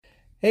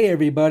Hey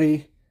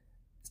everybody,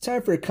 it's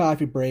time for a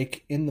coffee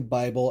break in the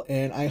Bible,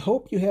 and I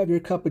hope you have your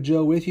cup of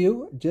joe with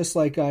you, just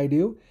like I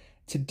do.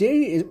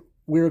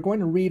 We're going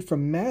to read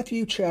from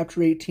Matthew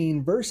chapter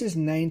 18, verses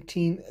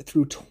 19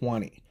 through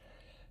 20.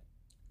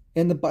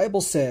 And the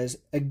Bible says,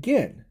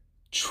 again,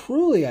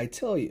 truly I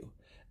tell you,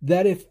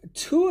 that if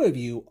two of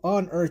you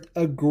on earth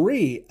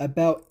agree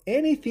about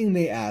anything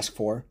they ask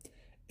for,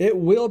 it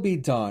will be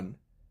done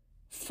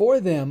for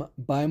them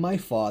by my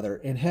Father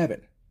in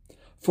heaven.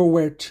 For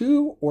where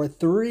two or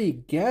three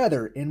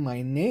gather in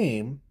my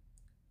name,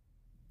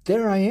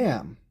 there I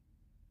am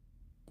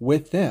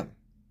with them.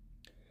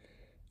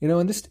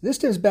 And this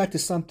stems back to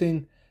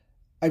something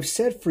I've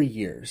said for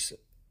years.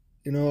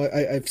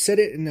 I've said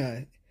it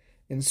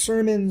in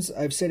sermons,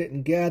 I've said it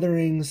in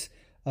gatherings,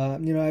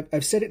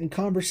 I've said it in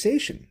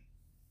conversation.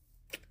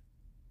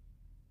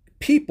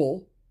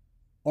 People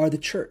are the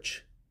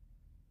church.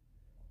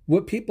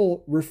 What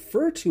people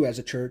refer to as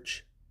a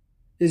church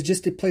is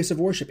just a place of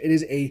worship. It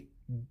is a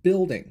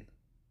building.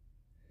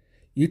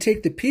 You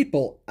take the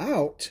people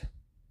out,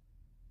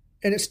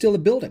 and it's still a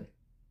building.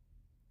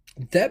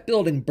 That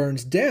building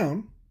burns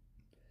down,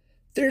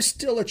 there's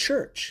still a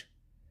church.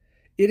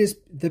 It is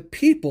the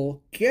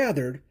people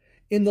gathered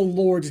in the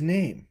Lord's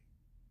name.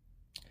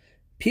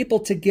 People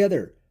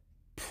together,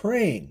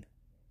 praying,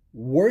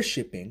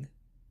 worshiping,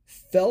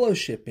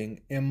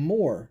 fellowshipping, and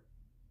more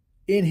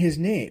in His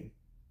name.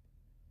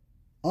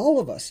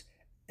 All of us,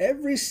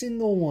 every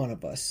single one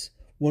of us,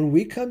 when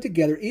we come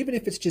together, even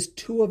if it's just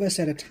two of us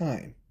at a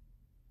time,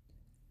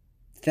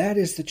 that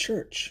is the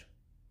church.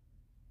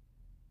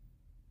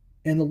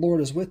 And the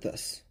Lord is with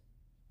us.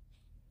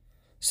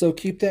 So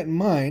keep that in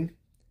mind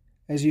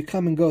as you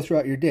come and go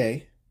throughout your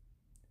day,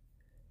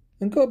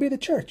 and go be the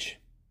church.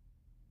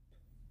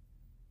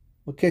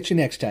 We'll catch you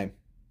next time.